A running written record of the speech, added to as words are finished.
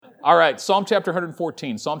All right, Psalm chapter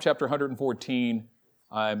 114. Psalm chapter 114,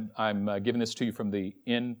 I'm giving this to you from the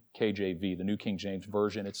NKJV, the New King James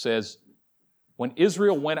Version. It says, when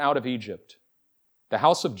Israel went out of Egypt, the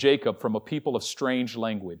house of Jacob from a people of strange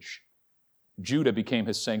language, Judah became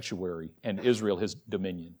his sanctuary and Israel his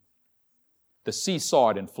dominion. The sea saw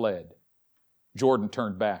it and fled. Jordan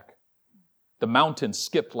turned back. The mountains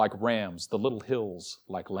skipped like rams, the little hills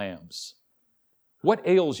like lambs. What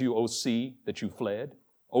ails you, O sea, that you fled?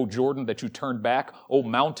 O Jordan, that you turned back? O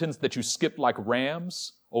mountains, that you skipped like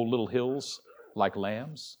rams? O little hills like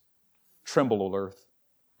lambs? Tremble, O earth,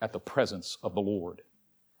 at the presence of the Lord,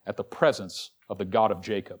 at the presence of the God of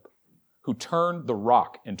Jacob, who turned the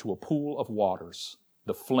rock into a pool of waters,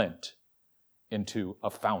 the flint into a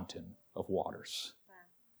fountain of waters.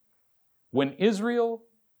 When Israel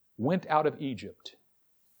went out of Egypt,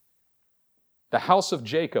 the house of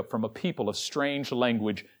Jacob from a people of strange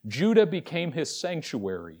language, Judah became his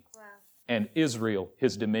sanctuary, and Israel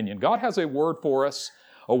his dominion. God has a word for us,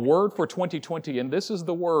 a word for 2020, and this is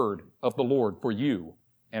the word of the Lord for you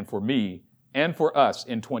and for me and for us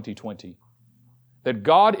in 2020. That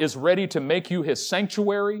God is ready to make you his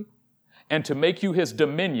sanctuary and to make you his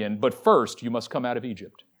dominion, but first you must come out of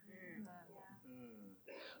Egypt.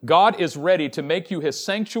 God is ready to make you his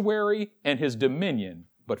sanctuary and his dominion,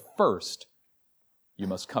 but first you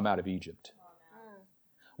must come out of Egypt.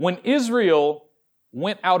 When Israel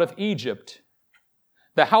went out of Egypt,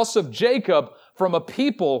 the house of Jacob from a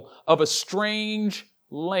people of a strange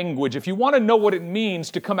language. If you want to know what it means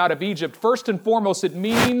to come out of Egypt, first and foremost, it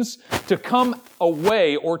means to come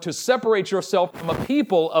away or to separate yourself from a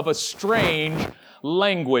people of a strange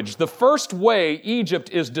language. The first way Egypt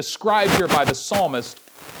is described here by the psalmist,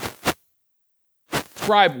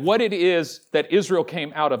 describe what it is that Israel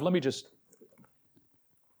came out of.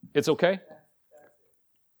 It's okay?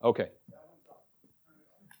 Okay.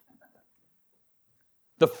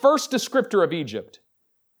 The first descriptor of Egypt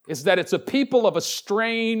is that it's a people of a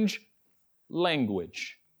strange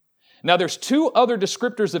language. Now, there's two other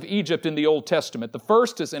descriptors of Egypt in the Old Testament. The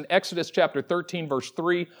first is in Exodus chapter 13, verse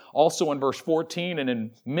 3, also in verse 14, and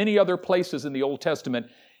in many other places in the Old Testament.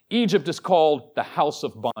 Egypt is called the house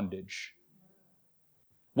of bondage.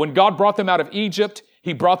 When God brought them out of Egypt,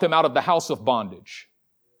 he brought them out of the house of bondage.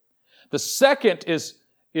 The second is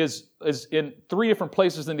in three different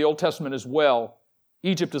places in the Old Testament as well.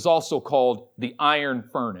 Egypt is also called the iron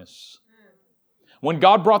furnace. When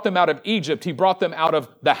God brought them out of Egypt, he brought them out of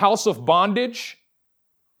the house of bondage,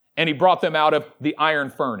 and he brought them out of the iron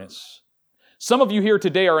furnace. Some of you here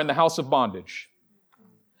today are in the house of bondage.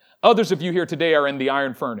 Others of you here today are in the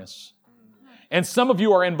iron furnace. And some of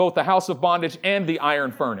you are in both the house of bondage and the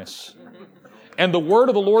iron furnace. And the word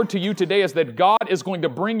of the Lord to you today is that God is going to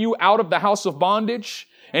bring you out of the house of bondage,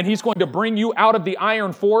 and he's going to bring you out of the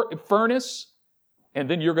iron furnace, and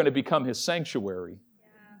then you're going to become his sanctuary,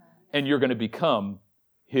 and you're going to become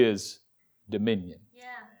his dominion.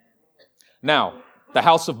 Now, the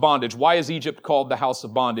house of bondage. Why is Egypt called the house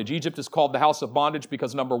of bondage? Egypt is called the house of bondage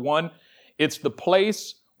because, number one, it's the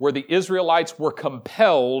place where the Israelites were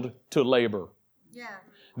compelled to labor.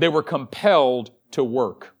 They were compelled to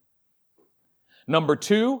work. Number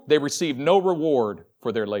two, they received no reward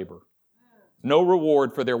for their labor. No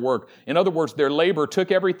reward for their work. In other words, their labor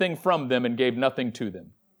took everything from them and gave nothing to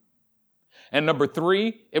them. And number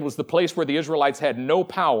three, it was the place where the Israelites had no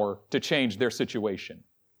power to change their situation.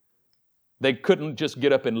 They couldn't just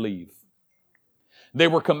get up and leave. They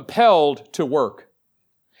were compelled to work.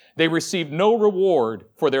 They received no reward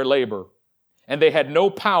for their labor, and they had no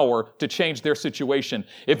power to change their situation.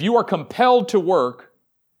 If you are compelled to work,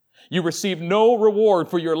 you receive no reward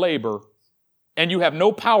for your labor, and you have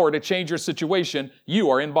no power to change your situation, you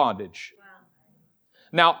are in bondage.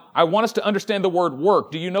 Now, I want us to understand the word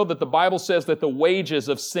work. Do you know that the Bible says that the wages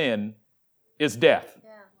of sin is death?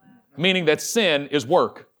 Meaning that sin is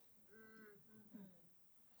work.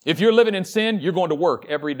 If you're living in sin, you're going to work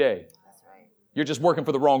every day. You're just working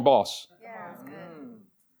for the wrong boss.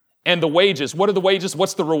 And the wages, what are the wages?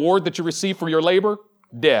 What's the reward that you receive for your labor?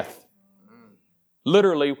 Death.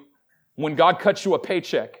 Literally, when God cuts you a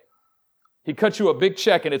paycheck, he cuts you a big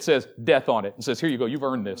check and it says death on it. And says, here you go, you've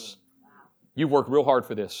earned this. You've worked real hard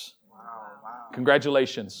for this.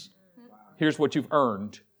 Congratulations. Here's what you've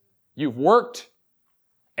earned. You've worked,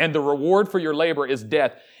 and the reward for your labor is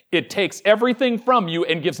death. It takes everything from you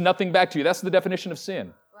and gives nothing back to you. That's the definition of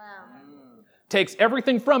sin. Takes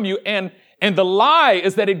everything from you, and the lie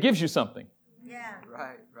is that it gives you something.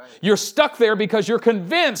 Right. You're stuck there because you're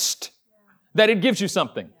convinced that it gives you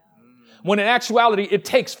something. When in actuality, it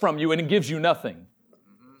takes from you and it gives you nothing.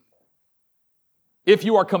 If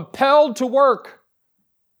you are compelled to work,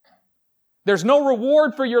 There's no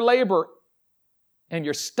reward for your labor, and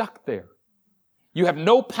you're stuck there. You have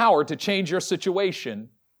no power to change your situation.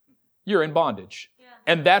 You're in bondage. Yeah.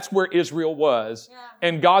 And that's where Israel was. Yeah.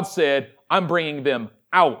 And God said, I'm bringing them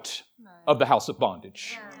out of the house of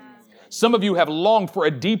bondage. Yeah. Some of you have longed for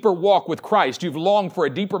a deeper walk with Christ. You've longed for a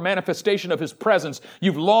deeper manifestation of His presence.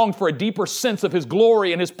 You've longed for a deeper sense of His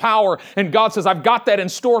glory and His power. And God says, I've got that in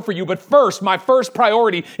store for you. But first, my first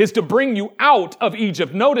priority is to bring you out of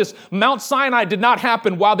Egypt. Notice, Mount Sinai did not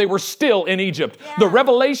happen while they were still in Egypt. Yeah. The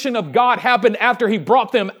revelation of God happened after He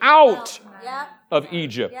brought them out Yep. of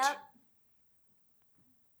Egypt. Yep.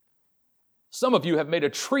 Some of you have made a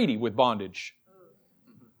treaty with bondage.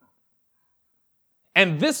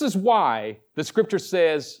 And this is why the scripture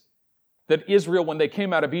says that Israel, when they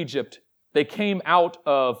came out of Egypt, they came out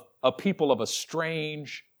of a people of a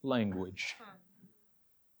strange language.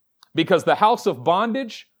 Because the house of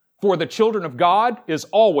bondage for the children of God is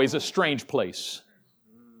always a strange place.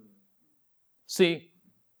 See,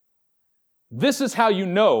 this is how you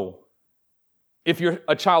know if you're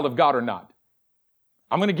a child of God or not.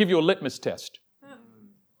 I'm going to give you a litmus test.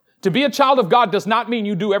 To be a child of God does not mean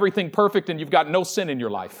you do everything perfect and you've got no sin in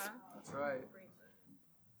your life. That's right.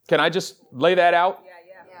 Can I just lay that out?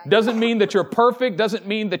 Yeah. Doesn't mean that you're perfect. Doesn't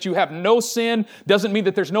mean that you have no sin. Doesn't mean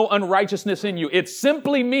that there's no unrighteousness in you. It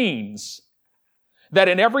simply means that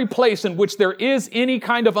in every place in which there is any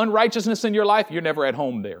kind of unrighteousness in your life, you're never at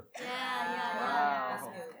home there. Yeah. That's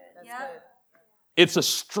good. That's good. It's a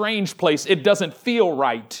strange place. It doesn't feel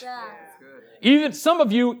right. Yeah. Even some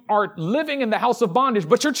of you are living in the house of bondage,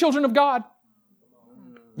 but you're children of God.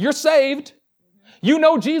 You're saved. You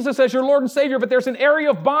know Jesus as your Lord and Savior, but there's an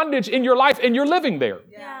area of bondage in your life and you're living there.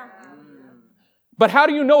 Yeah. But how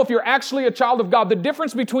do you know if you're actually a child of God? The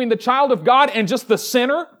difference between the child of God and just the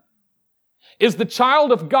sinner is the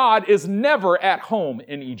child of God is never at home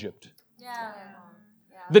in Egypt. Yeah.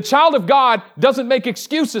 The child of God doesn't make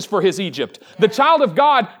excuses for his Egypt. The child of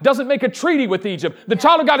God doesn't make a treaty with Egypt. The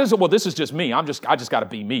child of God isn't, well, this is just me. I just got to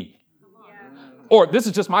be me. Or this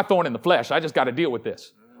is just my thorn in the flesh. I just got to deal with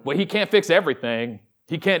this. Well, he can't fix everything.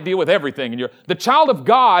 He can't deal with everything. And the child of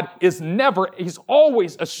God he's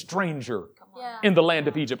always a stranger in the land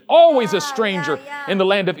of Egypt. Always a stranger in the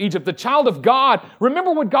land of Egypt. The child of God,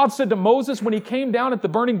 remember what God said to Moses when he came down at the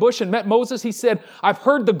burning bush and met Moses? He said, I've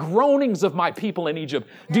heard the groanings of my people in Egypt.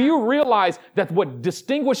 Do you realize that what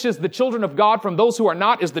distinguishes the children of God from those who are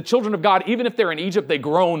not is the children of God, even if they're in Egypt, they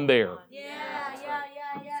groan there? Yeah.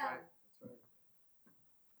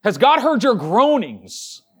 Has God heard your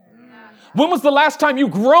groanings? When was the last time you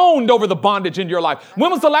groaned over the bondage in your life?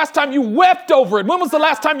 When was the last time you wept over it? When was the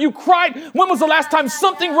last time you cried? When was the last time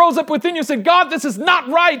something rose up within you and said, God, this is not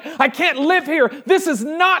right. I can't live here. This is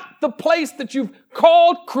not the place that you've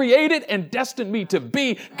called, created, and destined me to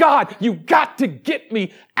be. God, you got to get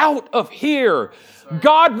me out of here.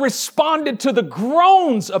 God responded to the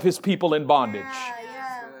groans of His people in bondage.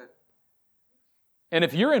 Yeah. And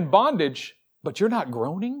if you're in bondage, but you're not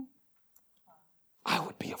groaning, I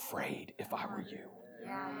would be afraid if I were you.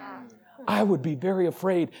 I would be very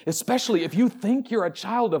afraid, especially if you think you're a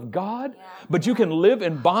child of God, but you can live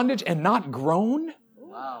in bondage and not groan.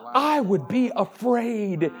 I would be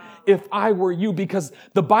afraid if I were you, because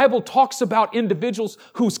the Bible talks about individuals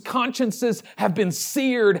whose consciences have been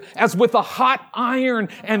seared as with a hot iron,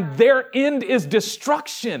 and their end is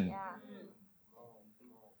destruction.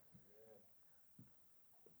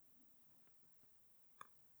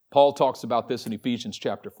 Paul talks about this in Ephesians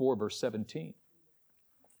chapter 4, verse 17.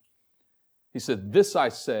 He said, this I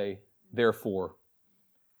say, therefore,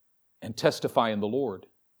 and testify in the Lord,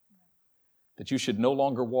 that you should no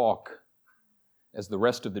longer walk as the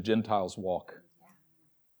rest of the Gentiles walk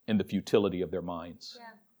in the futility of their minds,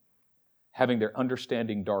 having their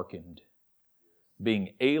understanding darkened, being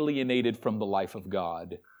alienated from the life of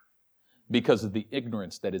God because of the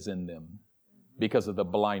ignorance that is in them, because of the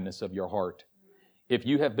blindness of your heart. If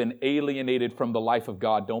you have been alienated from the life of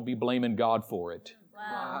God, don't be blaming God for it.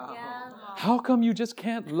 Wow. Yeah. How come you just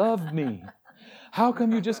can't love me? How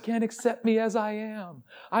come you just can't accept me as I am?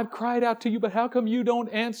 I've cried out to you, but how come you don't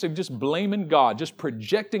answer? Just blaming God, just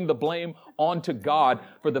projecting the blame onto God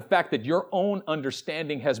for the fact that your own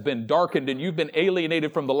understanding has been darkened and you've been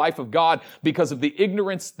alienated from the life of God because of the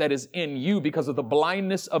ignorance that is in you, because of the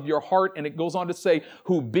blindness of your heart. And it goes on to say,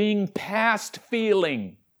 who being past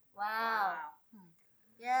feeling. Wow.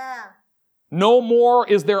 Yeah. No more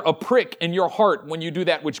is there a prick in your heart when you do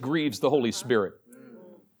that which grieves the Holy Spirit.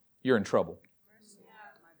 You're in trouble.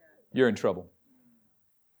 You're in trouble.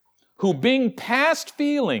 Who being past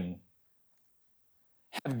feeling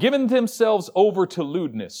have given themselves over to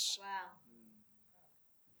lewdness. Wow.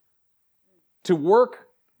 to work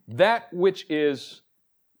that which is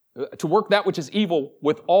evil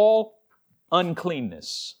with all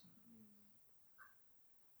uncleanness.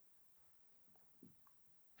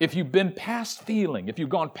 If you've been past feeling, if you've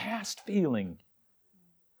gone past feeling,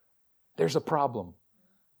 there's a problem.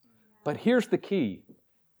 But here's the key.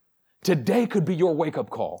 Today could be your wake-up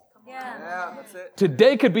call. Yeah. That's it.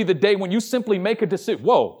 Today could be the day when you simply make a decision.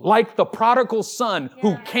 Whoa, like the prodigal son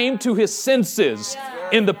who came to his senses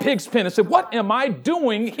in the pig's pen and said, what am I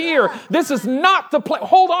doing here? This is not the place.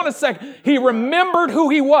 Hold on a second. He remembered who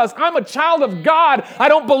he was. I'm a child of God. I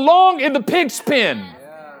don't belong in the pig's pen.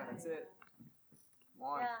 Yeah, that's it. Come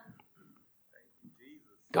on.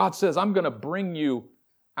 God says, I'm going to bring you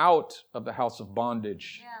out of the house of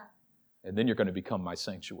bondage, Yeah. and then you're going to become my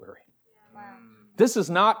sanctuary. Wow. This is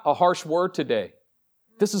not a harsh word today.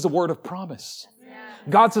 This is a word of promise.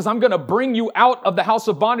 God says, I'm going to bring you out of the house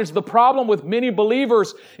of bondage. The problem with many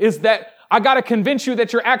believers is that I got to convince you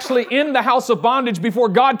that you're actually in the house of bondage before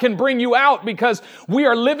God can bring you out, because we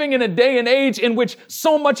are living in a day and age in which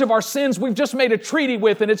so much of our sins we've just made a treaty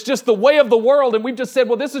with, and it's just the way of the world, and we've just said,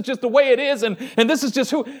 well, this is just the way it is, and this is just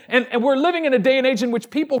who, and we're living in a day and age in which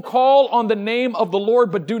people call on the name of the Lord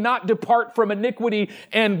but do not depart from iniquity,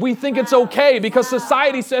 and we think it's okay because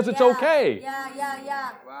society says it's okay.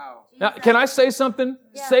 Yeah. Wow. Now, can I say something?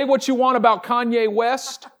 Yeah. Say what you want about Kanye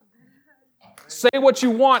West. Say what you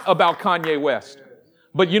want about Kanye West.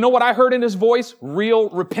 But you know what I heard in his voice? Real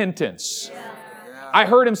repentance. I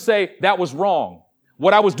heard him say, that was wrong.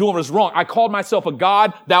 What I was doing was wrong. I called myself a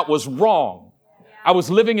god. That was wrong. I was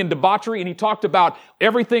living in debauchery, and he talked about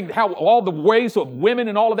everything, how all the ways of women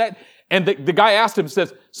and all of that. And the guy asked him,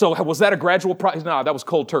 says, so was that a gradual process? No, that was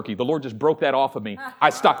cold turkey. The Lord just broke that off of me. I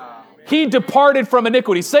stopped. He departed from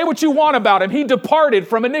iniquity. Say what you want about him. He departed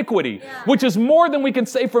from iniquity, which is more than we can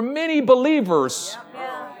say for many believers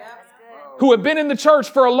who have been in the church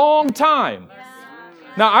for a long time.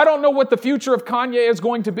 Now, I don't know what the future of Kanye is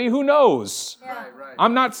going to be. Who knows?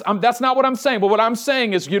 That's not what I'm saying. But what I'm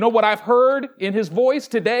saying is, you know what I've heard in his voice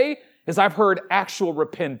today is I've heard actual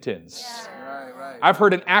repentance. I've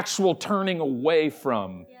heard an actual turning away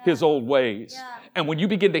from his old ways. And when you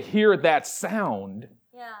begin to hear that sound,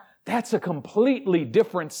 that's a completely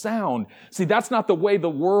different sound. See, that's not the way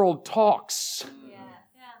the world talks.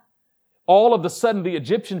 All of a sudden, the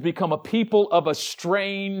Egyptians become a people of a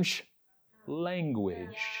strange language.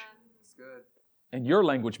 That's good. And your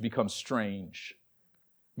language becomes strange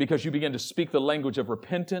because you begin to speak the language of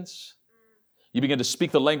repentance. You begin to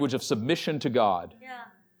speak the language of submission to God.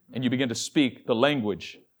 And you begin to speak the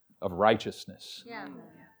language of righteousness.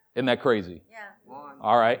 Isn't that crazy? Come on.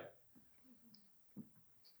 All right.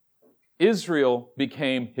 Israel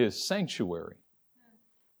became his sanctuary.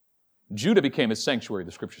 Judah became his sanctuary,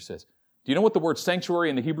 the scripture says. Do you know what the word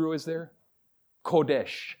sanctuary in the Hebrew is there?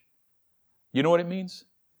 Kodesh. You know what it means?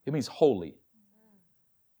 It means holy.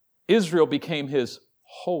 Israel became his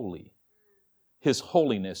holy, his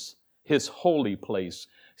holiness, his holy place.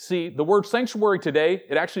 See, the word sanctuary today,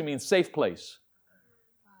 it actually means safe place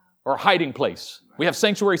or hiding place. We have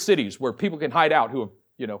sanctuary cities where people can hide out who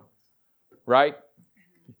have, right?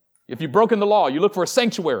 If you've broken the law, you look for a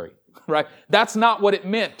sanctuary, right? That's not what it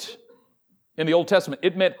meant in the Old Testament.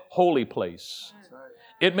 It meant holy place.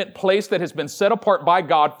 It meant place that has been set apart by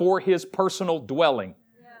God for his personal dwelling.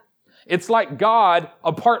 It's like God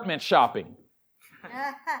apartment shopping.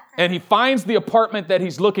 And he finds the apartment that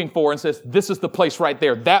he's looking for and says, this is the place right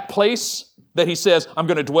there. That place that he says, I'm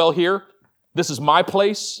going to dwell here. This is my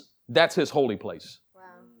place. That's his holy place.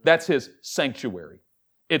 That's his sanctuary.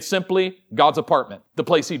 It's simply God's apartment, the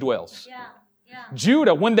place he dwells.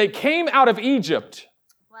 Judah, when they came out of Egypt,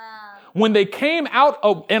 when they came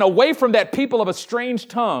out and away from that people of a strange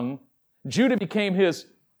tongue, Judah became his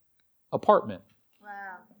apartment.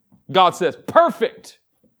 God says, perfect.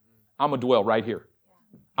 I'm going to dwell right here.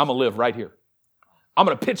 I'm going to live right here. I'm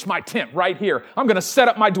going to pitch my tent right here. I'm going to set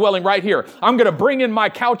up my dwelling right here. I'm going to bring in my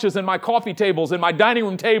couches and my coffee tables and my dining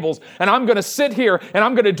room tables, and I'm going to sit here and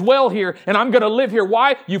I'm going to dwell here and I'm going to live here.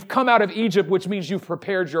 Why? You've come out of Egypt, which means you've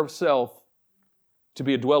prepared yourself to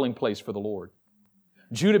be a dwelling place for the Lord.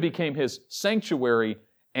 Judah became his sanctuary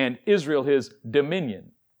and Israel his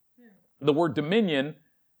dominion. The word dominion,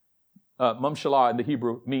 mamshalah in the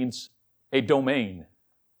Hebrew, means a domain,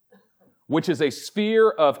 which is a sphere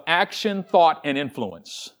of action, thought, and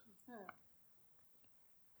influence.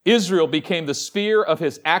 Israel became the sphere of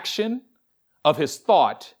his action, of his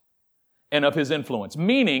thought, and of his influence.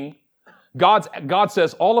 Meaning, God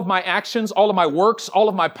says, all of my actions, all of my works, all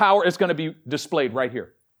of my power is going to be displayed right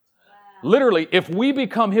here. Literally, if we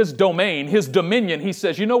become his domain, his dominion, he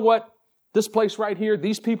says, you know what? This place right here,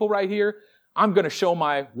 these people right here, I'm going to show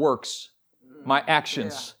my works, my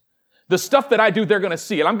actions. The stuff that I do, they're going to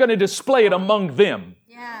see it. I'm going to display it among them.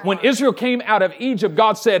 Yeah. When Israel came out of Egypt,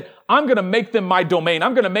 God said, I'm going to make them my domain.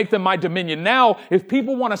 I'm going to make them my dominion. Now, if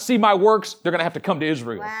people want to see my works, they're going to have to come to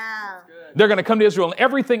Israel. Wow. They're going to come to Israel and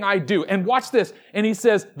everything I do. And watch this. And he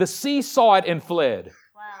says, the sea saw it and fled.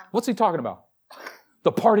 Wow. What's he talking about?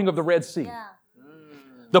 The parting of the Red Sea. Yeah.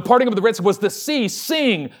 The parting of the Red Sea was the sea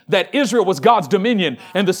seeing that Israel was God's dominion.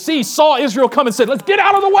 And the sea saw Israel come and said, let's get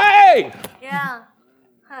out of the way. Yeah.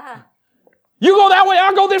 You go that way,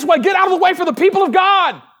 I'll go this way. Get out of the way for the people of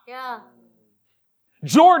God. Yeah.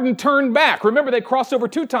 Jordan turned back. Remember, they crossed over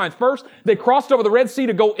 2 times. First, they crossed over the Red Sea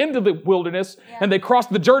to go into the wilderness, and they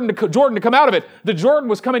crossed the Jordan to come out of it. The Jordan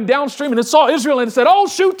was coming downstream, and it saw Israel, and it said, oh,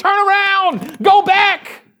 shoot, turn around, go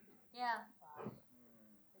back.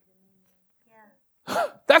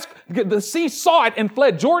 The sea saw it and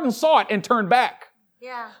fled. Jordan saw it and turned back.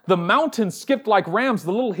 Yeah. The mountains skipped like rams,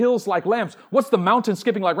 the little hills like lambs. What's the mountain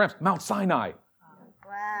skipping like rams? Mount Sinai.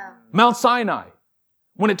 Wow. Mount Sinai.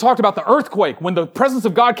 When it talked about the earthquake, when the presence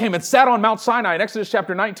of God came and sat on Mount Sinai in Exodus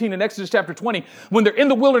chapter 19 and Exodus chapter 20, when they're in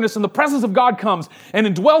the wilderness and the presence of God comes and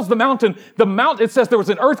indwells the mountain, it says there was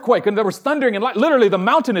an earthquake and there was thundering and literally the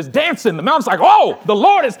mountain is dancing. The mountain's like, oh, the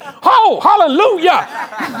Lord is, oh, hallelujah.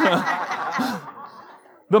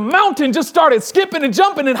 The mountain just started skipping and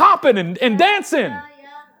jumping and hopping and dancing.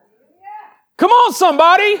 Come on,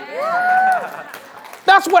 somebody.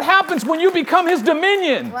 That's what happens when you become his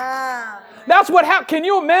dominion. Wow. That's what happens. Can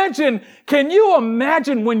you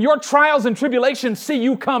imagine when your trials and tribulations see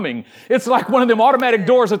you coming? It's like one of them automatic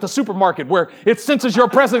doors at the supermarket where it senses your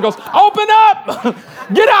presence and goes, open up!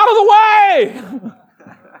 Get out of the way!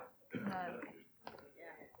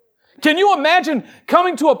 Can you imagine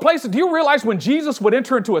coming to a place? Do you realize when Jesus would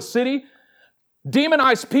enter into a city,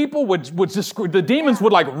 demonized people the demons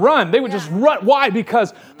would like run. They would just run. Why?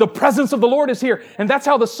 Because the presence of the Lord is here. And that's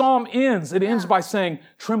how the psalm ends. It ends by saying,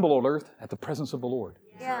 tremble, O earth, at the presence of the Lord.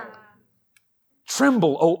 Yeah.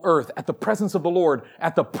 Tremble, O earth, at the presence of the Lord,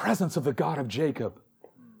 at the presence of the God of Jacob.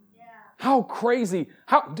 Yeah. How crazy.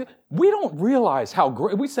 We don't realize how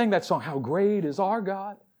great. We sang that song, How Great is Our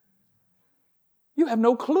God. You have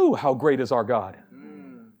no clue how great is our God.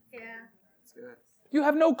 Yeah. That's good. You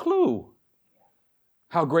have no clue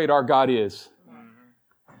how great our God is.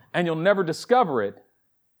 And you'll never discover it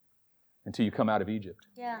until you come out of Egypt.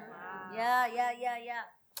 Yeah. Yeah.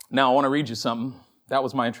 Now, I want to read you something. That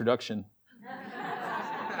was my introduction.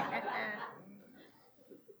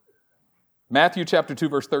 Matthew chapter 2,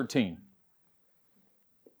 verse 13.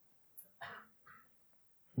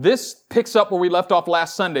 This picks up where we left off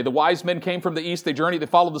last Sunday. The wise men came from the east. They journeyed. They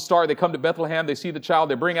followed the star. They come to Bethlehem. They see the child.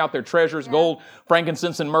 They bring out their treasures, gold,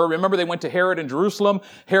 frankincense, and myrrh. Remember, they went to Herod in Jerusalem.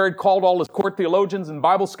 Herod called all his court theologians and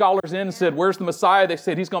Bible scholars in and said, where's the Messiah? They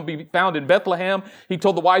said, he's going to be found in Bethlehem. He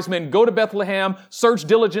told the wise men, go to Bethlehem, search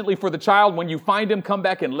diligently for the child. When you find him, come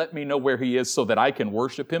back and let me know where he is so that I can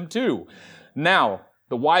worship him too. Now,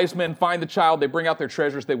 the wise men find the child. They bring out their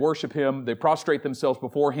treasures. They worship him. They prostrate themselves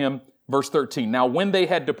before him. Verse 13, now when they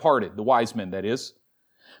had departed, the wise men that is,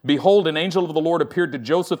 behold, an angel of the Lord appeared to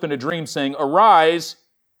Joseph in a dream, saying, arise,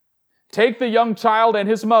 take the young child and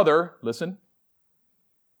his mother, listen,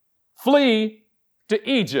 flee to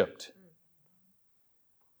Egypt,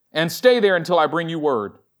 and stay there until I bring you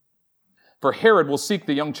word. For Herod will seek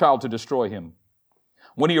the young child to destroy him.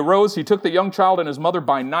 When he arose, he took the young child and his mother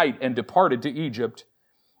by night and departed to Egypt,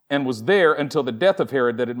 and was there until the death of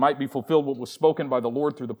Herod, that it might be fulfilled what was spoken by the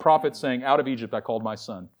Lord through the prophet, saying, out of Egypt I called my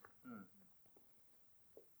son.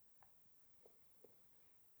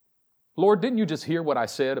 Lord, didn't you just hear what I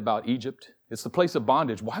said about Egypt? It's the place of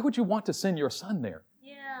bondage. Why would you want to send your son there?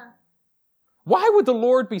 Yeah. Why would the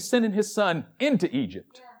Lord be sending his son into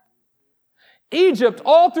Egypt? Yeah. Egypt,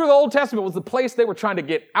 all through the Old Testament, was the place they were trying to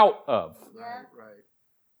get out of. Yeah. Right.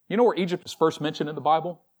 You know where Egypt is first mentioned in the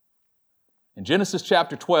Bible? In Genesis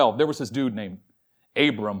chapter 12, there was this dude named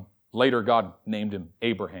Abram. Later, God named him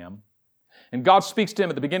Abraham. And God speaks to him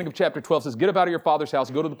at the beginning of chapter 12, says, get up out of your father's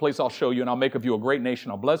house, go to the place I'll show you, and I'll make of you a great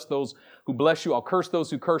nation. I'll bless those who bless you. I'll curse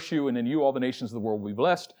those who curse you, and in you all the nations of the world will be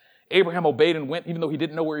blessed. Abraham obeyed and went, even though he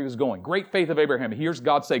didn't know where he was going. Great faith of Abraham. He hears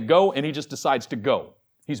God say, go, and he just decides to go.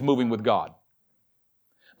 He's moving with God.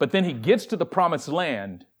 But then he gets to the promised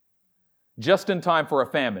land just in time for a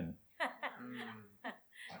famine.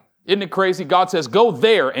 Isn't it crazy? God says, go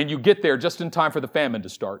there, and you get there just in time for the famine to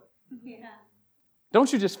start. Yeah.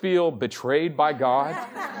 Don't you just feel betrayed by God?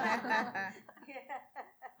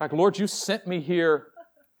 Like, Lord, you sent me here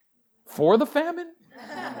for the famine?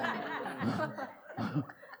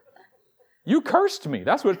 You cursed me.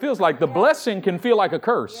 That's what it feels like. The blessing can feel like a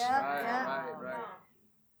curse. Yeah.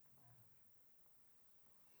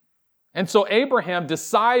 And so Abraham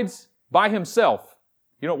decides by himself,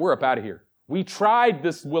 you know, we're up out of here. We tried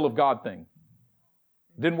this will of God thing.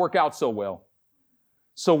 Didn't work out so well.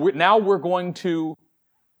 So now we're going to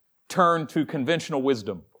turn to conventional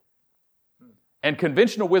wisdom. And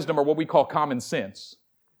conventional wisdom, or what we call common sense,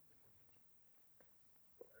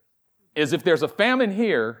 is if there's a famine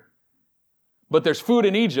here, but there's food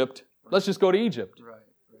in Egypt, let's just go to Egypt. Right,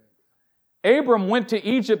 right. Abram went to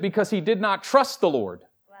Egypt because he did not trust the Lord.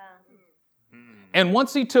 Wow. And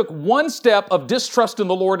once he took one step of distrust in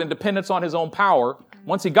the Lord and dependence on his own power,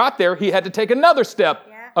 once he got there, he had to take another step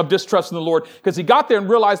of distrust in the Lord, because he got there and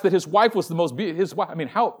realized that his wife was the most beautiful. His wife, I mean,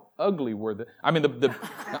 how ugly were the? I mean,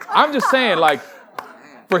 I'm just saying, like,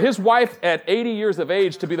 for his wife at 80 years of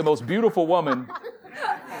age to be the most beautiful woman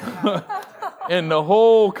in the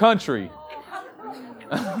whole country,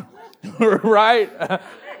 right?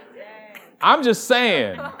 I'm just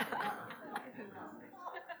saying.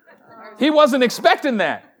 He wasn't expecting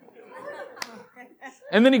that.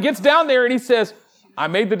 And then he gets down there and he says, I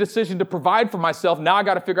made the decision to provide for myself. Now I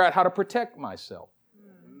got to figure out how to protect myself.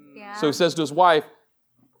 Yeah. So he says to his wife,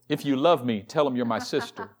 if you love me, tell him you're my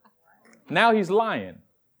sister. Now he's lying.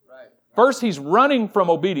 Right. First he's running from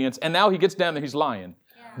obedience, and now he gets down there, he's lying.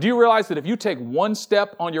 Yeah. Do you realize that if you take one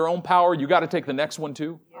step on your own power, you got to take the next one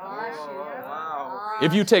too? Wow.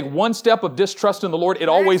 If you take one step of distrust in the Lord, it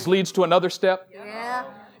always leads to another step. Yeah.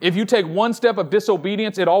 If you take one step of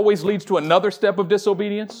disobedience, it always leads to another step of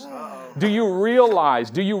disobedience. Do you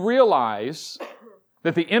realize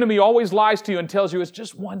that the enemy always lies to you and tells you it's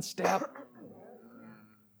just one step?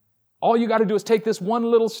 All you got to do is take this one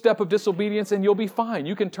little step of disobedience and you'll be fine.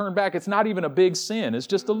 You can turn back. It's not even a big sin. It's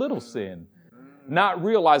just a little sin. Not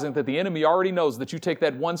realizing that the enemy already knows that you take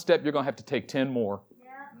that one step, you're going to have to take 10 more. Yeah.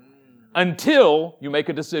 Until you make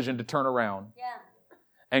a decision to turn around Yeah.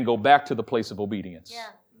 and go back to the place of obedience. Yeah.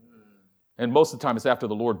 And most of the time it's after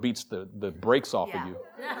the Lord beats the brakes off of you.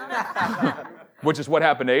 Which is what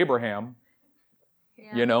happened to Abraham.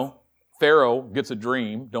 Yeah. You know, Pharaoh gets a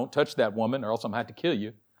dream. Don't touch that woman or else I'm going to have to kill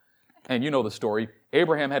you. And you know the story.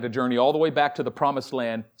 Abraham had to journey all the way back to the promised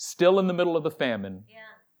land, still in the middle of the famine, Yeah.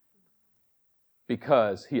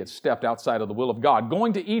 because he had stepped outside of the will of God.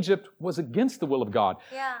 Going to Egypt was against the will of God.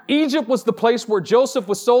 Yeah. Egypt was the place where Joseph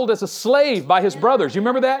was sold as a slave by his brothers. You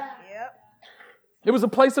remember that? Yep. It was a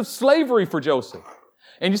place of slavery for Joseph.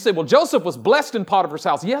 And you say, well, Joseph was blessed in Potiphar's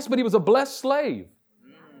house. Yes, but he was a blessed slave.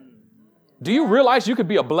 Do you realize you could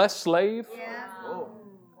be a blessed slave? Yeah.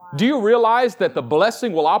 Do you realize that the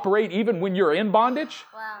blessing will operate even when you're in bondage?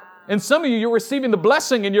 Wow. And some of you, you're receiving the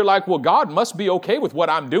blessing and you're like, well, God must be okay with what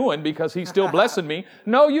I'm doing because he's still blessing me.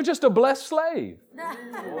 No, you're just a blessed slave.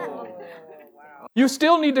 You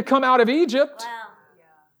still need to come out of Egypt. Wow.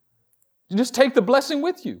 You just take the blessing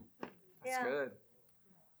with you. Yeah. Good.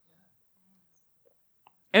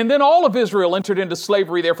 And then all of Israel entered into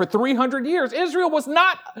slavery there for 300 years. Egypt was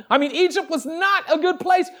not a good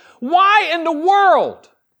place. Why in the world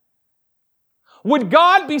would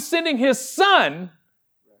God be sending his son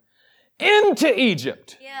into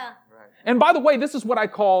Egypt? Yeah. Right. And by the way, this is what I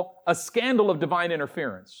call a scandal of divine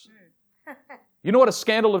interference. You know what a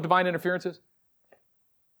scandal of divine interference is?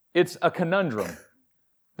 It's a conundrum.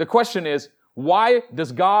 The question is, why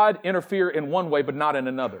does God interfere in one way but not in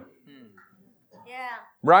another? Yeah.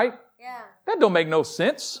 Right? Yeah. That don't make no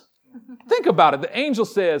sense. Think about it. The angel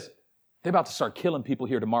says, they're about to start killing people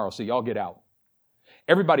here tomorrow, so y'all get out.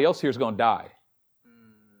 Everybody else here is going to die.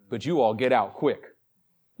 But you all get out quick.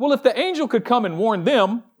 Well, if the angel could come and warn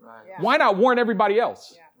them, Right. why not warn everybody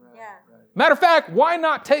else? Yeah. Matter of fact, why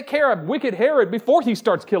not take care of wicked Herod before he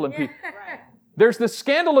starts killing people? There's this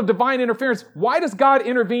scandal of divine interference. Why does God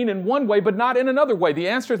intervene in one way but not in another way? The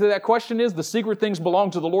answer to that question is the secret things belong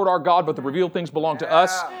to the Lord our God, but the revealed things belong to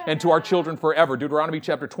us and to our children forever. Deuteronomy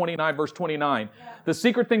chapter 29, verse 29. The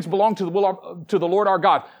secret things belong to the Lord our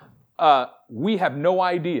God. We have no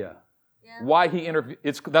idea why he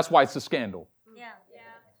intervenes. That's why it's a scandal. Yeah.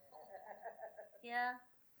 Yeah.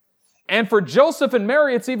 And for Joseph and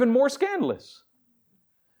Mary, it's even more scandalous.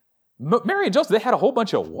 Mary and Joseph, they had a whole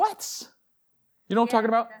bunch of whats. You know what I'm talking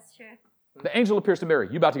about? That's true. The angel appears to Mary.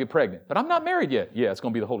 You about to get pregnant. But I'm not married yet. Yeah, it's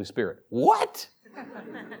going to be the Holy Spirit. What?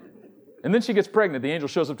 And then she gets pregnant. The angel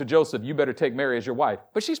shows up to Joseph. You better take Mary as your wife.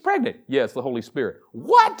 But she's pregnant. Yeah, it's the Holy Spirit.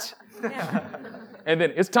 What? And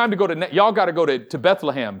then it's time to go to, y'all got to go to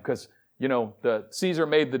Bethlehem because, you know, the Caesar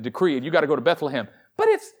made the decree and you got to go to Bethlehem. But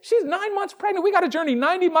she's 9 months pregnant. We got to journey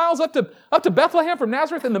 90 miles up to Bethlehem from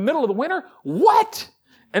Nazareth in the middle of the winter. What?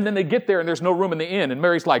 And then they get there and there's no room in the inn. And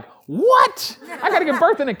Mary's like, what? I got to give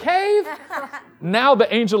birth in a cave? Now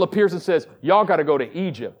the angel appears and says, y'all got to go to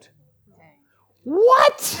Egypt.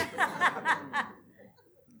 What? That's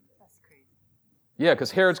crazy. Yeah,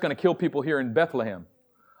 because Herod's going to kill people here in Bethlehem.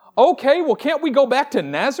 Okay, well, can't we go back to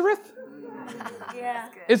Nazareth? Yeah.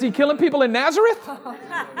 Is he killing people in Nazareth?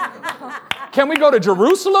 Can we go to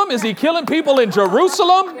Jerusalem? Is he killing people in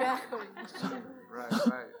Jerusalem? Yeah. Right,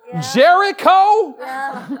 right. Yeah. Jericho?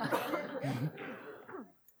 Yeah.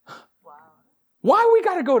 Why we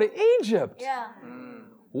got to go to Egypt? Yeah.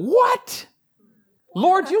 What?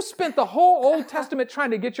 Lord, you spent the whole Old Testament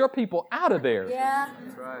trying to get your people out of there. Yeah.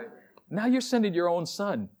 That's right. Now you're sending your own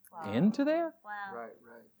son into there? Wow. Right,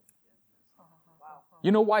 right.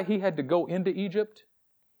 You know why he had to go into Egypt?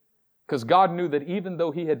 Because God knew that even though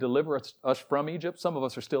he had delivered us from Egypt, some of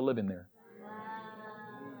us are still living there.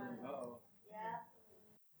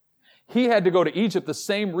 He had to go to Egypt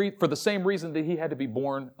for the same reason that he had to be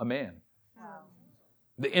born a man.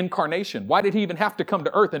 The incarnation. Why did he even have to come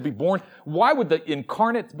to earth and be born? Why would the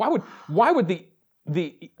incarnate, why would the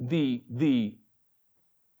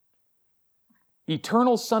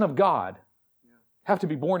eternal Son of God have to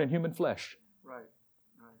be born in human flesh? Right,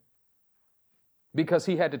 right. Because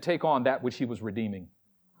he had to take on that which he was redeeming.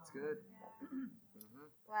 That's good.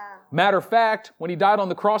 Wow. Matter of fact, when he died on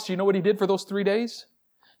the cross, you know what he did for those 3 days?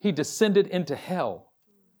 He descended into hell.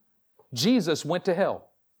 Jesus went to hell.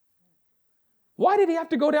 Why did he have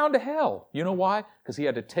to go down to hell? You know why? Because he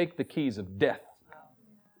had to take the keys of death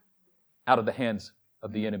out of the hands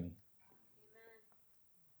of the enemy.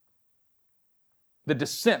 The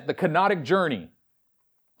descent, the kenotic journey.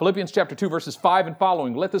 Philippians chapter 2, verses 5 and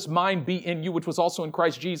following. Let this mind be in you, which was also in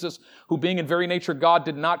Christ Jesus, who being in very nature God,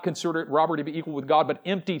 did not consider it robbery to be equal with God, but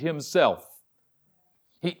emptied himself.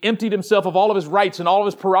 He emptied himself of all of his rights and all of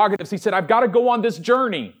his prerogatives. He said, I've got to go on this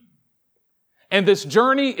journey. And this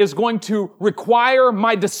journey is going to require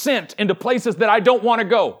my descent into places that I don't want to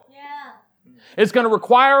go. Yeah. It's going to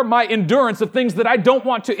require my endurance of things that I don't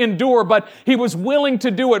want to endure, but he was willing to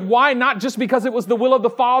do it. Why? Not just because it was the will of the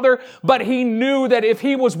Father, but he knew that if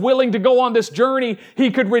he was willing to go on this journey,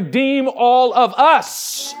 he could redeem all of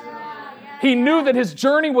us. He knew that his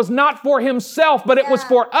journey was not for himself, but it was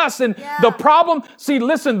for us. And the problem, see,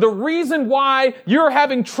 listen, the reason why you're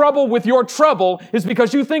having trouble with your trouble is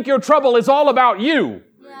because you think your trouble is all about you.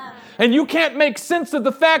 Yeah. And you can't make sense of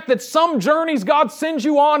the fact that some journeys God sends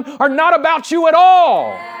you on are not about you at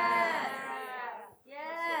all. Yes.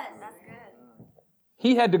 That's good.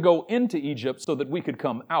 He had to go into Egypt so that we could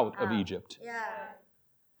come out of Egypt. Yeah.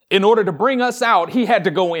 In order to bring us out, he had to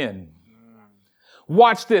go in.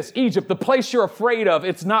 Watch this. Egypt, the place you're afraid of,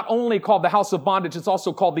 it's not only called the house of bondage, it's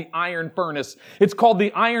also called the iron furnace. It's called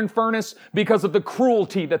the iron furnace because of the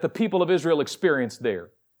cruelty that the people of Israel experienced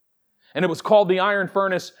there. And it was called the iron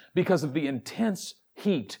furnace because of the intense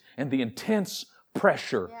heat and the intense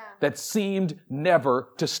pressure that seemed never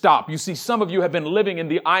to stop. You see, some of you have been living in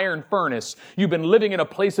the iron furnace. You've been living in a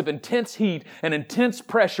place of intense heat and intense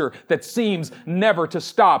pressure that seems never to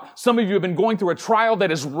stop. Some of you have been going through a trial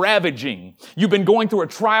that is ravaging. You've been going through a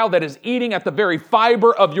trial that is eating at the very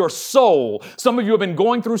fiber of your soul. Some of you have been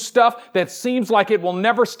going through stuff that seems like it will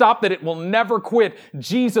never stop, that it will never quit.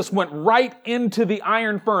 Jesus went right into the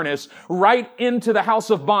iron furnace, right into the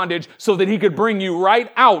house of bondage, so that he could bring you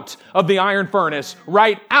right out of the iron furnace,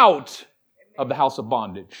 right out of the house of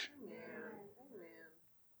bondage.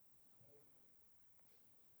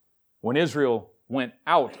 When Israel went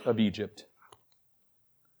out of Egypt,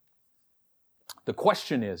 the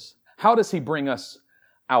question is, how does he bring us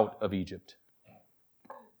out of Egypt?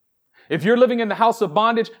 If you're living in the house of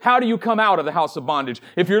bondage, how do you come out of the house of bondage?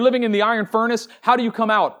 If you're living in the iron furnace, how do you come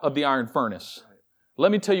out of the iron furnace?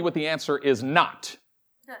 Let me tell you what the answer is not.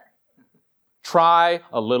 Try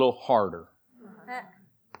a little harder.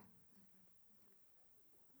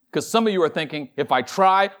 Because some of you are thinking, if I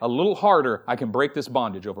try a little harder, I can break this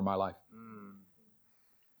bondage over my life.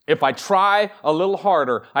 If I try a little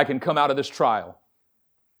harder, I can come out of this trial.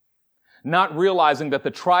 Not realizing that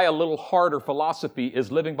the try a little harder philosophy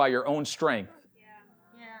is living by your own strength,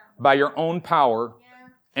 by your own power,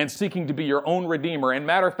 and seeking to be your own redeemer. And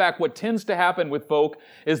matter of fact, what tends to happen with folk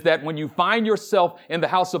is that when you find yourself in the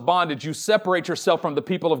house of bondage, you separate yourself from the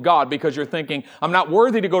people of God because you're thinking, I'm not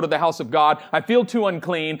worthy to go to the house of God. I feel too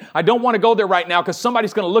unclean. I don't want to go there right now because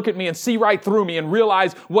somebody's going to look at me and see right through me and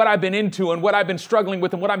realize what I've been into and what I've been struggling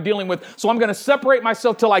with and what I'm dealing with. So I'm going to separate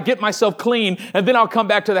myself till I get myself clean, and then I'll come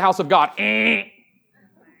back to the house of God.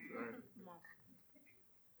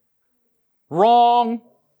 Wrong.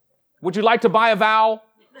 Would you like to buy a vow?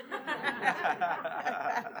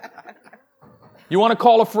 You want to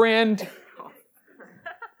call a friend?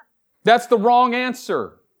 That's the wrong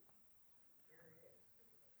answer.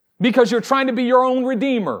 Because you're trying to be your own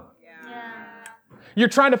redeemer. You're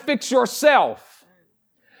trying to fix yourself.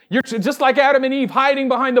 You're just like Adam and Eve hiding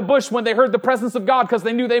behind the bush when they heard the presence of God because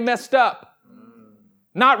they knew they messed up.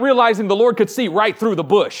 Not realizing the Lord could see right through the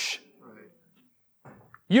bush.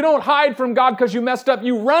 You don't hide from God because you messed up.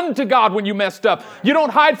 You run to God when you messed up. You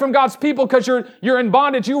don't hide from God's people because you're in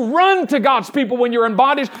bondage. You run to God's people when you're in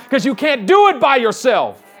bondage because you can't do it by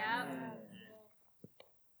yourself.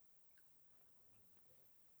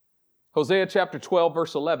 Hosea chapter 12,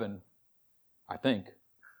 verse 11, I think,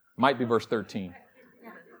 might be verse 13.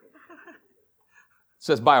 It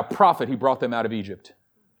says, by a prophet he brought them out of Egypt.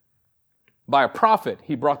 By a prophet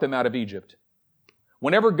he brought them out of Egypt.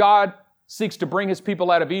 Whenever God seeks to bring his people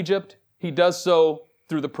out of Egypt, he does so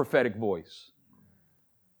through the prophetic voice.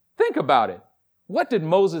 Think about it. What did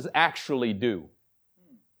Moses actually do?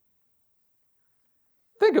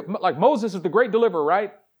 Like Moses is the great deliverer,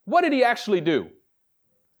 right? What did he actually do?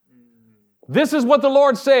 This is what the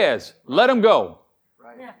Lord says. Let him go.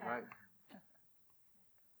 Right.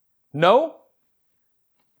 No.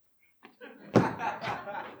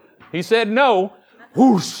 He said no.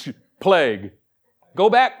 Whoosh, plague. Go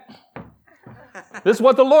back. This is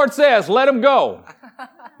what the Lord says. Let him go.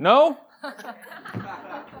 No.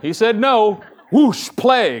 He said no. Whoosh,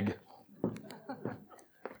 plague.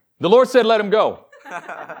 The Lord said, let him go.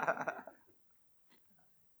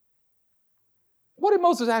 What did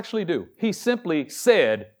Moses actually do? He simply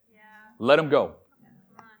said, let him go.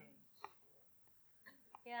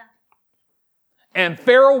 And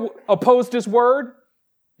Pharaoh opposed his word.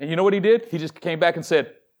 And you know what he did? He just came back and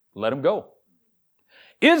said, let him go.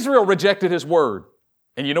 Israel rejected his word.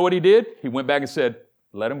 And you know what he did? He went back and said,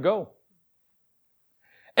 let him go.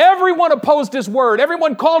 Everyone opposed his word.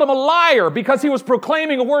 Everyone called him a liar because he was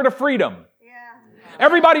proclaiming a word of freedom.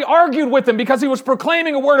 Everybody argued with him because he was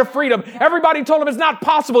proclaiming a word of freedom. Everybody told him it's not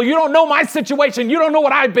possible. You don't know my situation. You don't know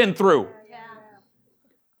what I've been through.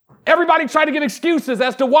 Everybody tried to give excuses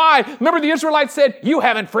as to why. Remember the Israelites said, you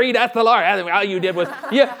haven't freed us, the Lord. All you did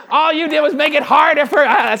was make it harder for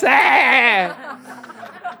us.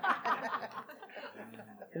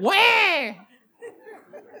 Wah!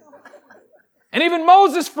 And even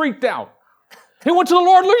Moses freaked out. He went to the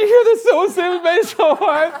Lord, look, you hear this? It made it so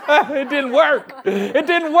hard. It didn't work. It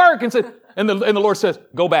didn't work. And the Lord says,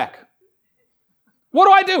 go back. What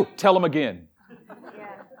do I do? Tell them again.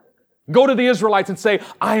 Go to the Israelites and say,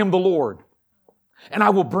 I am the Lord, and I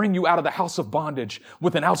will bring you out of the house of bondage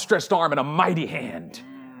with an outstretched arm and a mighty hand.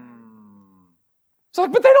 It's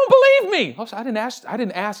like, but they don't believe me. I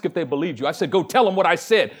didn't ask if they believed you. I said, go tell them what I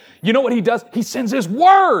said. You know what he does? He sends his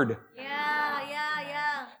word.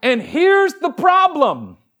 And here's the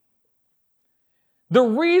problem. The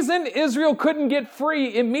reason Israel couldn't get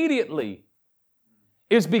free immediately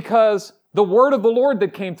is because the word of the Lord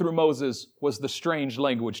that came through Moses was the strange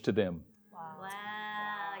language to them. Wow,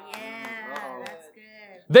 yeah, that's good.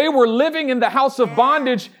 They were living in the house of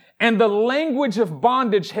bondage, and the language of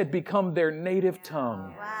bondage had become their native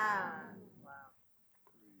tongue. Wow.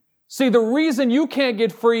 See, the reason you can't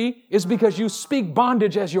get free is because you speak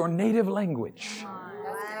bondage as your native language.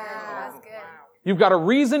 You've got a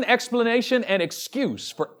reason, explanation, and excuse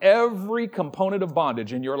for every component of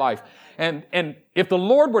bondage in your life. And if the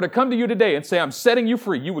Lord were to come to you today and say, I'm setting you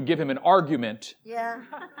free, you would give him an argument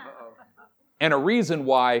and a reason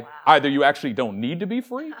why either you actually don't need to be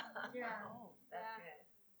free,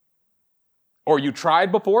 or you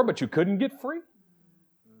tried before but you couldn't get free.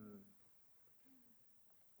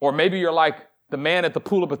 Or maybe you're like the man at the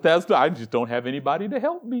pool of Bethesda, I just don't have anybody to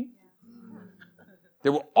help me.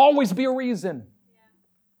 There will always be a reason.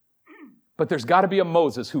 But there's got to be a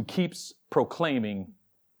Moses who keeps proclaiming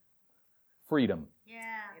freedom.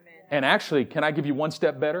 And actually, can I give you one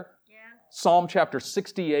step better? Psalm chapter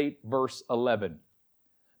 68, verse 11.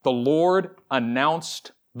 The Lord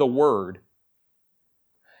announced the word,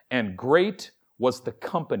 and great was the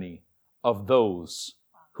company of those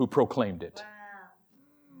who proclaimed it.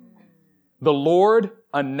 The Lord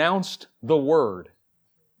announced the word,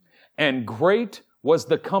 and great was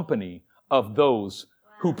the company of those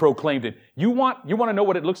who proclaimed it. You want to know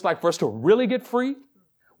what it looks like for us to really get free?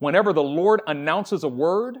 Whenever the Lord announces a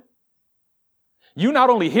word, you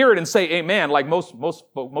not only hear it and say amen, like most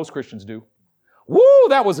Christians do. Woo,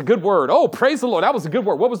 that was a good word. Oh, praise the Lord. That was a good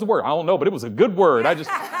word. What was the word? I don't know, but it was a good word.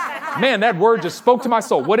 Man, that word just spoke to my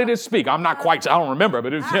soul. What did it speak? I don't remember,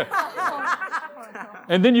 but it was,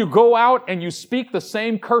 And then you go out and you speak the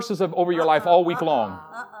same curses over your life all week long.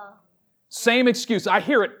 Same excuse. I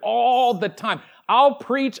hear it all the time. I'll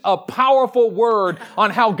preach a powerful word on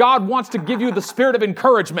how God wants to give you the spirit of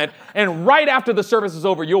encouragement. And right after the service is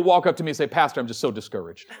over, you'll walk up to me and say, Pastor, I'm just so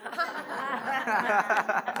discouraged.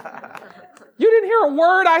 You didn't hear a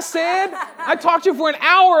word I said? I talked to you for an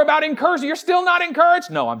hour about encouragement. You're still not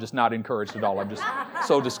encouraged? No, I'm just not encouraged at all. I'm just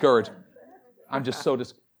so discouraged. I'm just so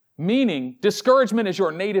Meaning, discouragement is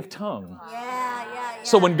your native tongue. Yeah.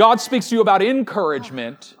 So when God speaks to you about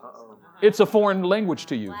encouragement, it's a foreign language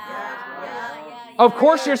to you. Of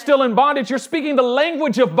course you're still in bondage. You're speaking the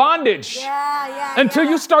language of bondage. Until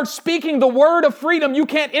you start speaking the word of freedom, you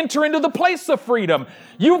can't enter into the place of freedom.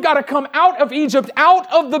 You've got to come out of Egypt,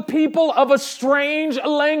 out of the people of a strange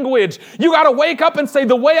language. You got to wake up and say,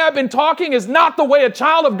 the way I've been talking is not the way a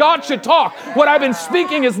child of God should talk. What I've been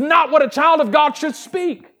speaking is not what a child of God should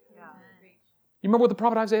speak. You remember what the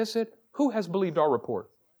prophet Isaiah said? Who has believed our report?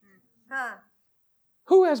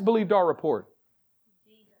 Who has believed our report?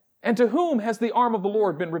 And to whom has the arm of the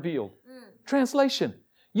Lord been revealed? Translation,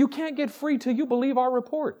 you can't get free till you believe our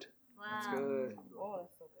report. That's good.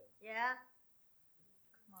 Yeah.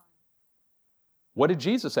 What did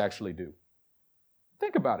Jesus actually do?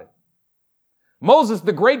 Think about it. Moses,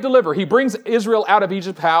 the great deliverer, he brings Israel out of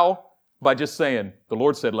Egypt. How? By just saying, the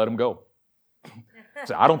Lord said, let him go.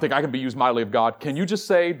 So I don't think I can be used mightily of God. Can you just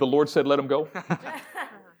say, the Lord said, let him go?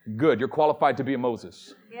 Good, you're qualified to be a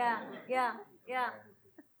Moses. Yeah.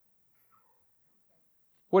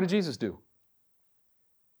 What did Jesus do?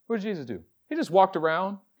 What did Jesus do? He just walked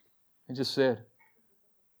around and just said,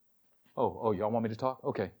 oh, y'all want me to talk?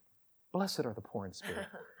 Okay. Blessed are the poor in spirit,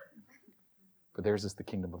 for theirs is the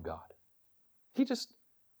kingdom of God. He just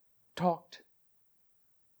talked.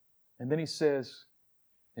 And then he says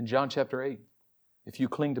in John chapter 8, if you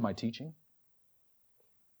cling to my teaching.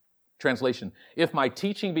 Translation, if my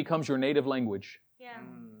teaching becomes your native language,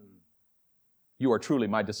 you are truly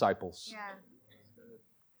my disciples.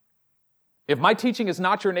 If my teaching is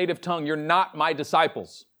not your native tongue, you're not my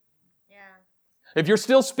disciples. If you're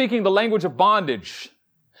still speaking the language of bondage,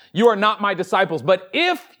 you are not my disciples. But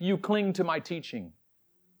if you cling to my teaching,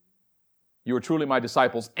 you are truly my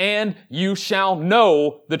disciples, and you shall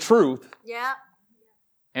know the truth,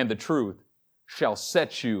 and the truth shall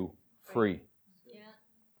set you free.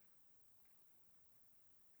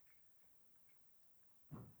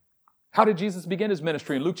 How did Jesus begin his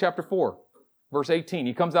ministry? In Luke chapter 4, verse 18,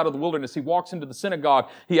 he comes out of the wilderness. He walks into the synagogue.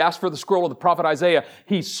 He asks for the scroll of the prophet Isaiah.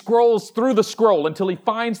 He scrolls through the scroll until he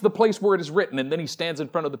finds the place where it is written, and then he stands in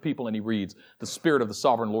front of the people and he reads, the Spirit of the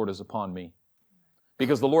Sovereign Lord is upon me.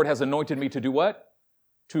 Because the Lord has anointed me to do what?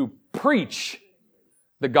 To preach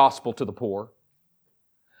the gospel to the poor,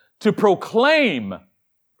 to proclaim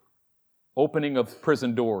opening of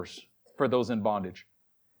prison doors for those in bondage.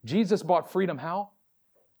 Jesus bought freedom how?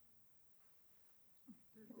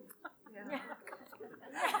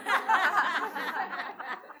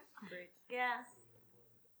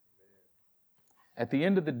 At the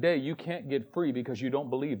end of the day, you can't get free because you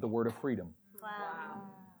don't believe the word of freedom.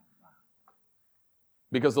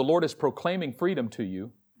 Because the Lord is proclaiming freedom to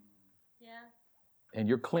you, and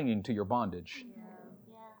you're clinging to your bondage.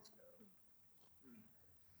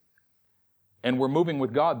 And we're moving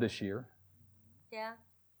with God this year.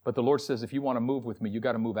 But the Lord says, if you want to move with me, you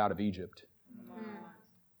got to move out of Egypt.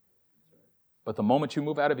 But the moment you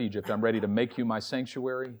move out of Egypt, I'm ready to make you my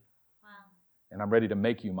sanctuary, and I'm ready to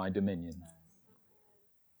make you my dominion.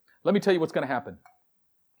 Let me tell you what's going to happen.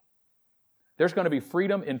 There's going to be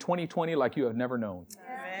freedom in 2020 like you have never known.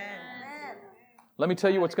 Amen. Let me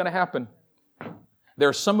tell you what's going to happen. There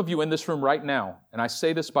are some of you in this room right now, and I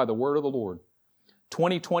say this by the word of the Lord.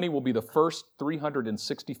 2020 will be the first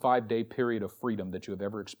 365-day period of freedom that you have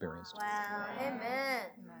ever experienced. Wow. Amen.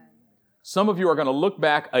 Some of you are going to look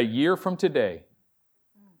back a year from today,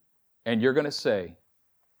 and you're going to say,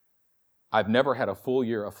 I've never had a full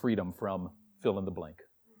year of freedom from fill in the blank.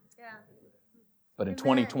 But in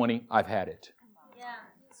 2020, I've had it.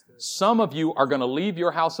 Some of you are going to leave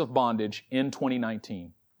your house of bondage in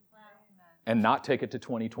 2019 and not take it to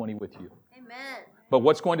 2020 with you. Amen. But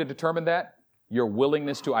what's going to determine that? Your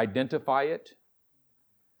willingness to identify it,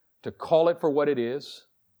 to call it for what it is,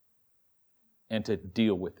 and to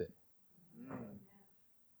deal with it.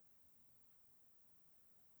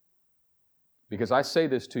 Because I say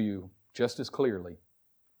this to you just as clearly,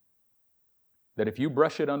 that if you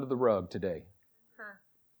brush it under the rug today,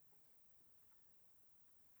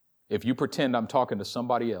 if you pretend I'm talking to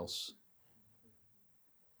somebody else,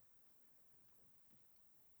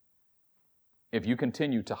 if you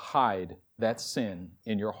continue to hide that sin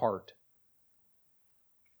in your heart,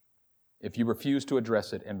 if you refuse to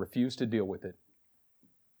address it and refuse to deal with it,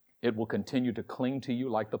 it will continue to cling to you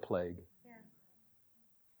like the plague.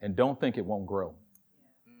 And don't think it won't grow.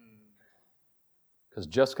 Because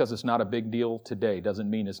just because it's not a big deal today doesn't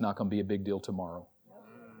mean it's not going to be a big deal tomorrow.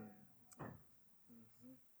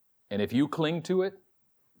 And if you cling to it,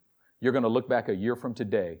 you're going to look back a year from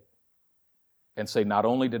today and say, not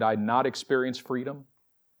only did I not experience freedom,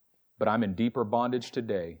 but I'm in deeper bondage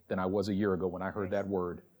today than I was a year ago when I heard that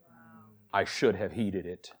word. I should have heeded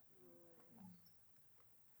it.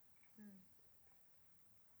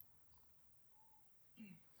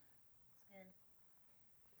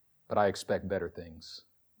 But I expect better things.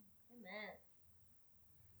 Amen.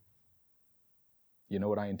 You know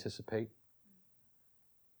what I anticipate?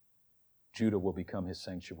 Judah will become his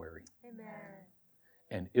sanctuary. Amen.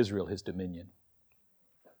 And Israel his dominion.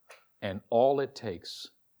 And all it takes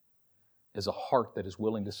is a heart that is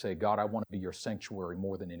willing to say, God, I want to be your sanctuary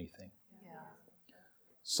more than anything. Yeah.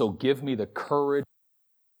 So give me the courage.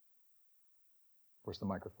 Where's the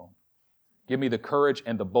microphone? Give me the courage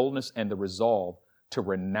and the boldness and the resolve to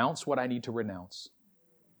renounce what I need to renounce,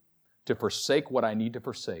 to forsake what I need to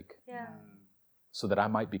forsake, Yeah. so that I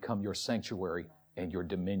might become your sanctuary and your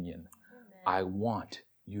dominion. I want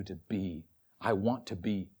you to be, I want to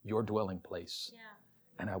be your dwelling place, Yeah.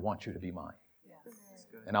 and I want you to be mine. That's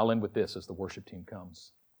good. And I'll end with this as the worship team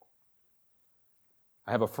comes.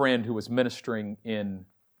 I have a friend who was ministering in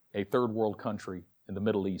a third world country in the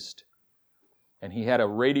Middle East, and he had a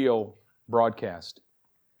radio broadcast,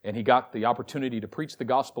 and he got the opportunity to preach the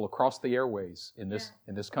gospel across the airways in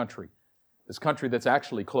this country that's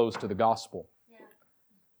actually closed to the gospel. Yeah.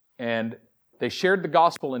 And they shared the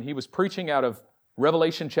gospel, and he was preaching out of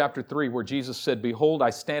Revelation chapter 3, where Jesus said, "Behold, I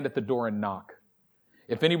stand at the door and knock.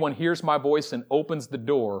 If anyone hears my voice and opens the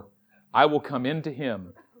door, I will come into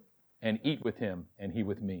him and eat with him, and he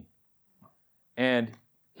with me." And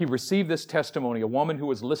he received this testimony. A woman who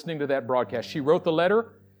was listening to that broadcast, she wrote the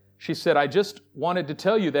letter. She said, "I just wanted to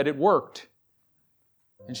tell you that it worked."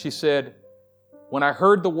 And she said, "When I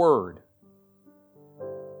heard the word,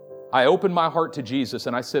 I opened my heart to Jesus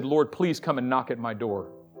and I said, Lord, please come and knock at my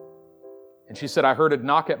door." And she said, "I heard a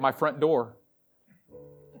knock at my front door.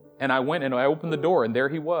 And I went and I opened the door, and there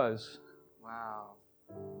he was. Wow.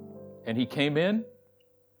 And he came in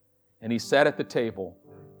and he sat at the table,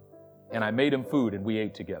 and I made him food and we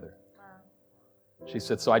ate together." She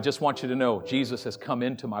said, "So I just want you to know, Jesus has come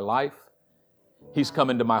into my life. He's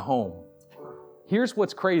come into my home." Here's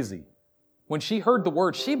what's crazy. When she heard the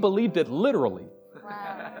word, she believed it literally.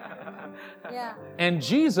 Wow. Yeah. And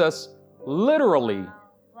Jesus literally,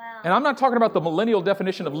 Wow. and I'm not talking about the millennial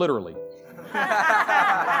definition of literally,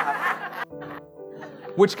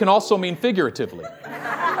 which can also mean figuratively.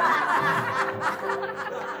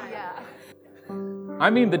 I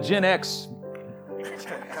mean the Gen X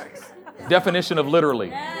definition of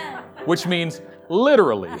literally, which means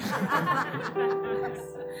literally.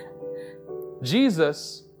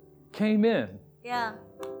 Jesus came in Yeah.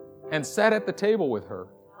 and sat at the table with her.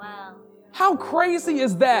 Wow. How crazy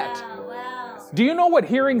is that? Wow. Wow. Do you know what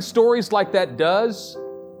hearing stories like that does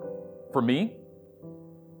for me?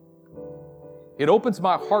 It opens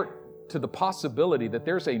my heart to the possibility that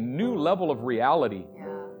there's a new level of reality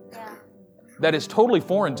Yeah. that is totally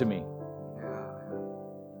foreign to me.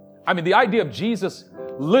 I mean, the idea of Jesus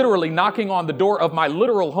literally knocking on the door of my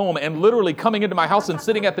literal home and literally coming into my house and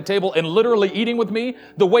sitting at the table and literally eating with me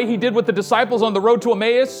the way he did with the disciples on the road to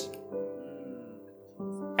Emmaus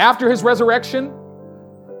after his resurrection,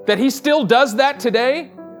 that he still does that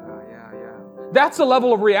today. That's a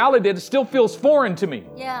level of reality that still feels foreign to me.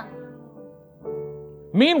 Yeah.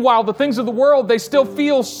 Meanwhile, the things of the world, they still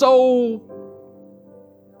feel so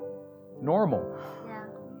normal. Yeah.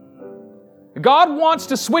 God wants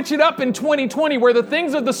to switch it up in 2020 where the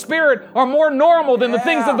things of the Spirit are more normal than the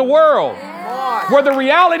things of the world. Where the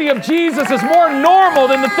reality of Jesus is more normal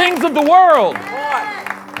than the things of the world.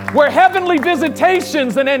 Where heavenly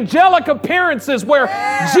visitations and angelic appearances, where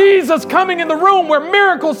Jesus coming in the room, where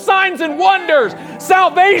miracles, signs, and wonders,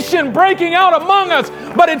 salvation breaking out among us.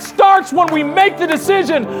 But it starts when we make the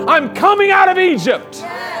decision, I'm coming out of Egypt.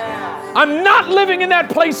 I'm not living in that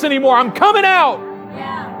place anymore. I'm coming out.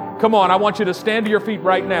 Yeah. Come on, I want you to stand to your feet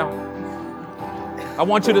right now. I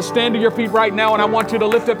want you to stand to your feet right now, and I want you to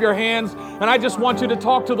lift up your hands, and I just want you to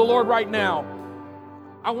talk to the Lord right now.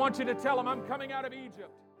 I want you to tell him, I'm coming out of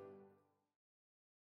Egypt.